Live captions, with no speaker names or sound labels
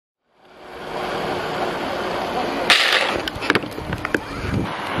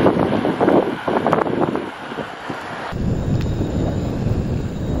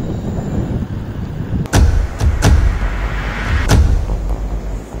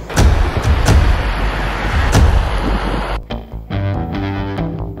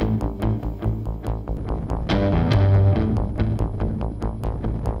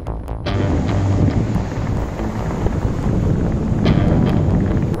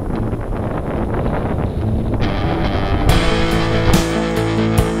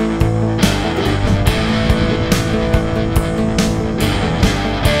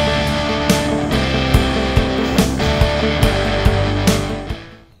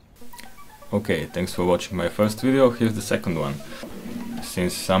Okay, thanks for watching my first video. Here's the second one.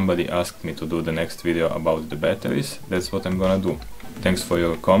 Since somebody asked me to do the next video about the batteries, that's what I'm gonna do. Thanks for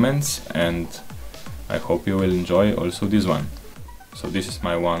your comments, and I hope you will enjoy also this one. So this is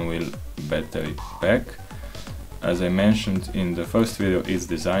my Onewheel battery pack. As I mentioned in the first video, it's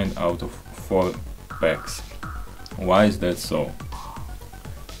designed out of 4 packs. Why is that so?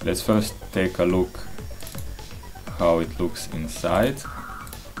 Let's first take a look how it looks inside.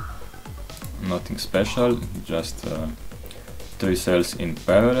 Nothing special, just 3 cells in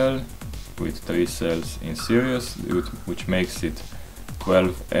parallel with 3 cells in series, which makes it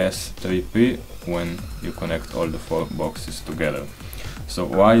 12S3P when you connect all the 4 boxes together. So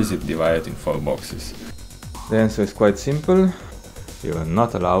why is it divided in 4 boxes? The answer is quite simple. You are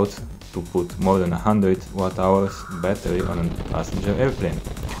not allowed to put more than 100 watt-hours battery on a passenger airplane.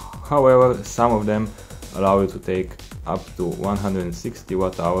 However, some of them allow you to take up to 160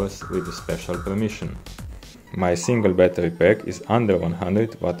 watt-hours with a special permission. My single battery pack is under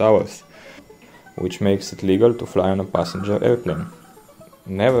 100 watt-hours, which makes it legal to fly on a passenger airplane.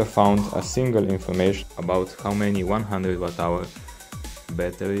 Never found a single information about how many 100 watt-hour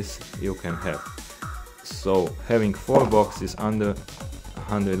batteries you can have. So having 4 boxes under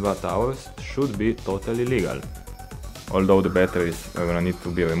 100 watt-hours should be totally legal. Although the batteries are gonna need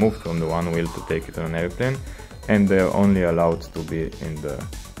to be removed from the Onewheel to take it on an airplane, and they are only allowed to be in the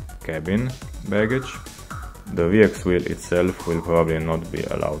cabin baggage. The VXwheel itself will probably not be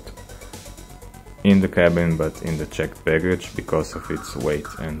allowed in the cabin but in the checked baggage because of its weight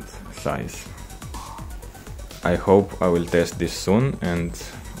and size. I hope I will test this soon and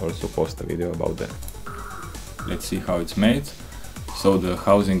also post a video about that. Let's see how it's made. So the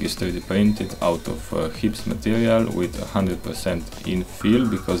housing is 3D printed out of HIPS material with 100% infill,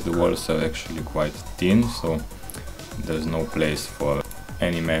 because the walls are actually quite thin, so there's no place for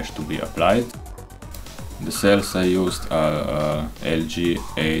any mesh to be applied. The cells I used are LG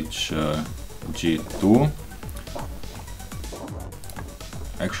HG2.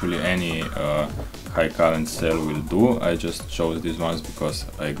 Actually any high current cell will do. I just chose these ones because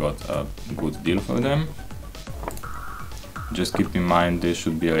I got a good deal for them. Just keep in mind they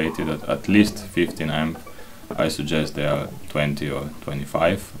should be rated at least 15 amp. I suggest they are 20 or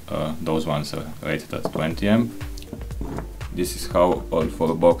 25. Those ones are rated at 20 amp. This is how all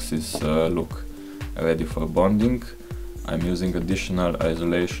 4 boxes look ready for bonding. I'm using additional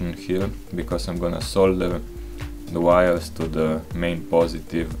isolation here because I'm gonna solder the wires to the main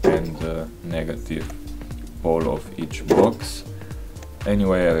positive and negative pole of each box.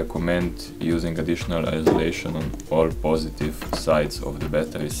 Anyway, I recommend using additional isolation on all positive sides of the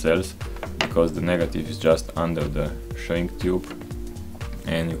battery cells, because the negative is just under the shrink tube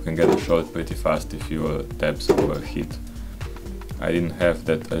and you can get a short pretty fast if your tabs overheat. I didn't have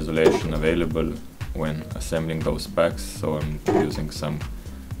that isolation available when assembling those packs, so I'm using some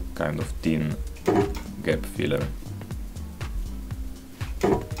kind of thin gap filler.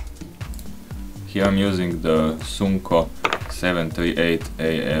 Here I'm using the Sunkko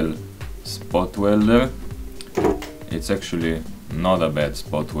 738AL spot welder. It's actually not a bad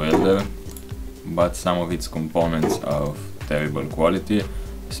spot welder, but some of its components are of terrible quality,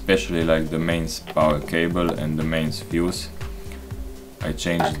 especially like the mains power cable and the mains fuse. I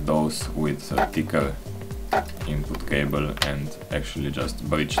changed those with a thicker input cable and actually just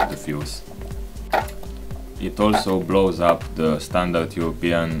bridged the fuse. It also blows up the standard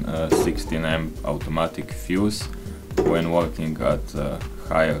European 16 amp automatic fuse when working at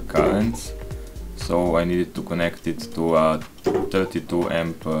higher currents, so I needed to connect it to a 32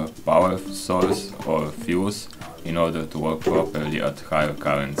 amp power source or fuse in order to work properly at higher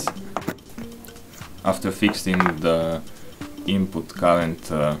currents. After fixing the input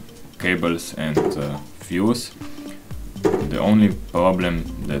current cables and fuse, the only problem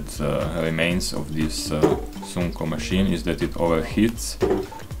that remains of this Sunkko machine is that it overheats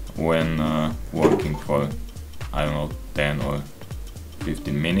when working for, I don't know, 10 or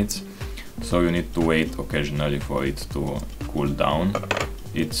 15 minutes, so you need to wait occasionally for it to cool down.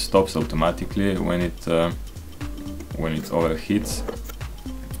 It stops automatically when it overheats,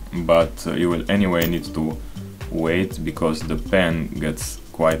 but you will anyway need to wait because the pan gets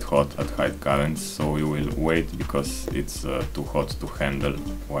quite hot at high currents, so you will wait because it's too hot to handle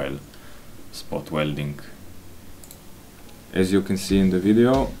while spot welding. As you can see in the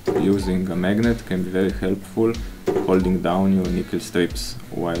video, using a magnet can be very helpful holding down your nickel strips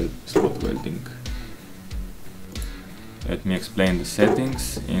while spot welding. Let me explain the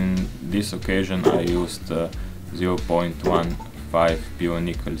settings. In this occasion I used 0.15 pure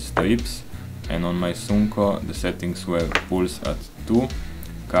nickel strips, and on my Sunkko the settings were pulse at 2,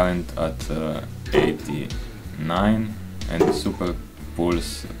 current at 89 and the super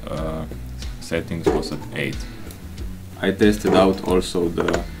pulse settings was at 8. I tested out also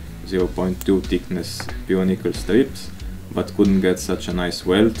the 0.2 thickness pure nickel strips, but couldn't get such a nice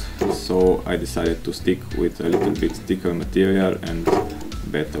weld, so I decided to stick with a little bit thicker material and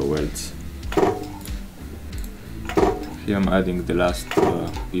better welds. Here I'm adding the last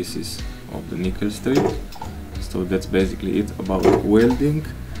pieces of the nickel strip, so that's basically it about welding.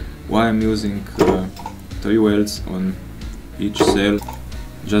 Why I'm using 3 welds on each cell,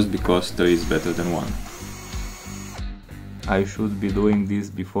 just because 3 is better than 1. I should be doing this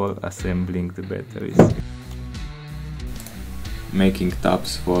before assembling the batteries. Making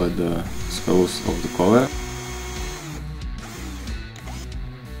tabs for the screws of the cover.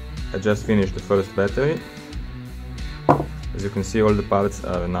 I just finished the first battery. As you can see, all the parts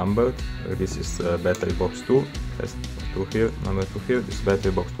are numbered. This is battery box 2, has 2 here, number 2 here. This is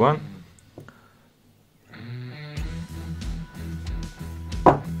battery box 1.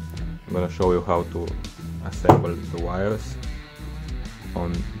 I'm gonna show you how to assemble the wires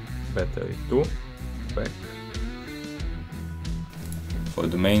on battery 2 back. For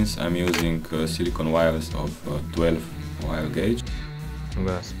the mains I'm using silicone wires of 12 wire gauge. I'm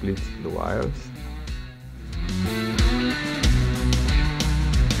gonna split the wires.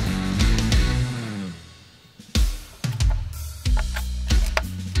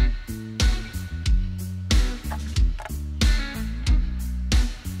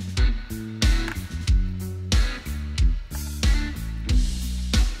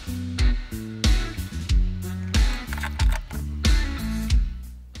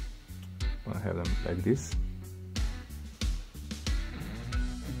 I have them like this.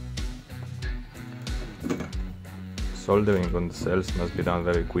 Soldering on the cells must be done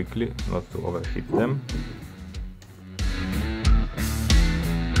very quickly, not to overheat them.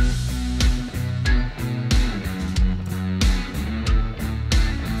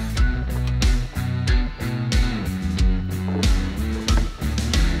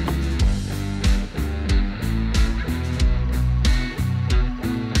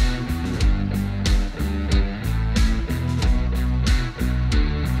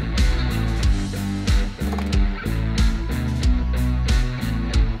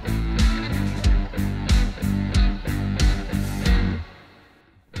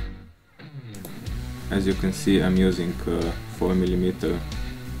 As you can see, I'm using 4mm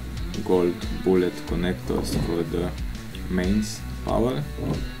gold bullet connectors for the mains power.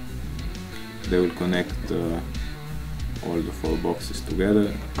 They will connect all the 4 boxes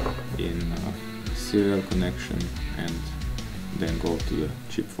together in serial connection and then go to the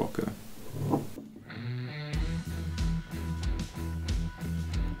chip focker.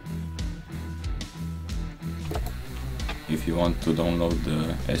 If you want to download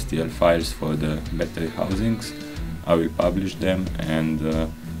the STL files for the battery housings, I will publish them, and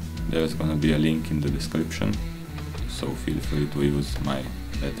there's gonna be a link in the description, so feel free to use my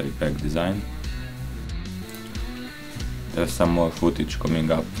battery pack design. There's some more footage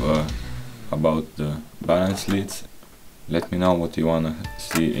coming up about the balance leads. Let me know what you wanna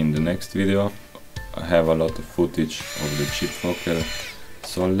see in the next video. I have a lot of footage of the chip focker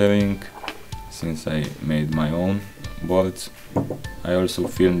soldering, since I made my own boards. I also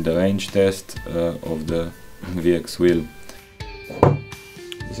filmed the range test of the VXwheel.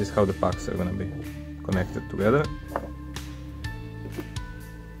 This is how the packs are gonna be connected together.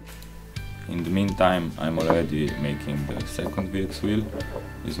 In the meantime, I'm already making the second VXwheel.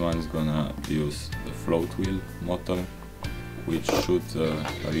 This one is gonna use the float wheel motor, which should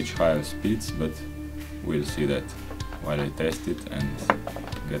reach higher speeds, but we'll see that while I test it and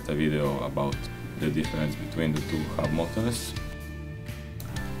get a video about the difference between the 2 hub motors.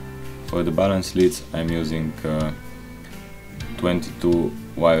 For the balance leads I'm using 22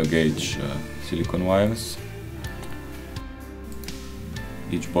 wire gauge silicone wires.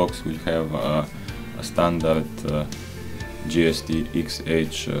 Each box will have a standard GST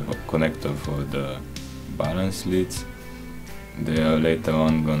XH connector for the balance leads. They are later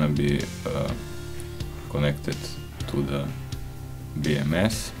on gonna be connected to the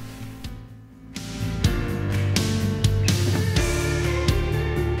BMS.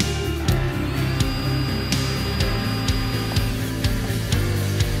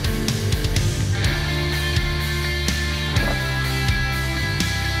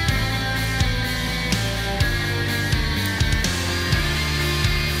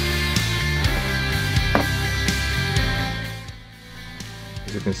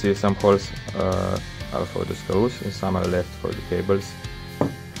 As you can see, some holes are for the screws and some are left for the cables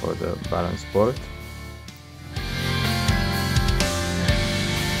for the balance port.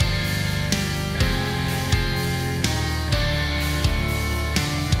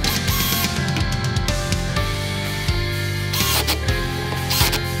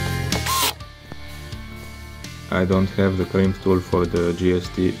 I don't have the crimp tool for the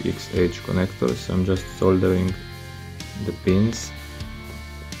GST XH connectors. I'm just soldering the pins,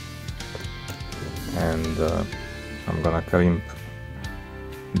 and I'm gonna crimp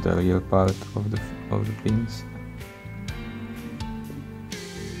the rear part of the pins.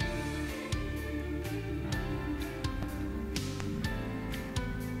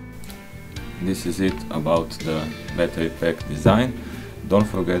 This is it about the battery pack design. Don't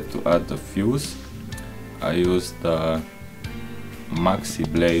forget to add the fuse. I used the maxi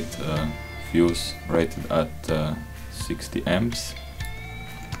blade fuse rated at 60 amps.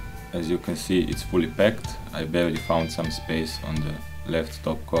 As you can see, it's fully packed. I barely found some space on the left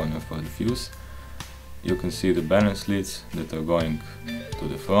top corner for the fuse. You can see the balance leads that are going to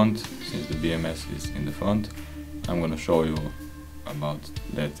the front, since the BMS is in the front. I'm gonna show you about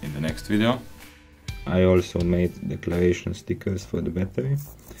that in the next video. I also made declaration stickers for the battery,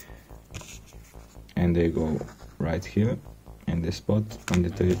 and they go right here in the spot on the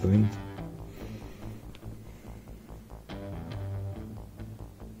tail print.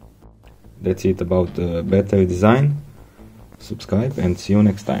 That's it about the battery design. Subscribe and see you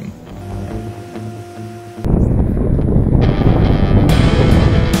next time.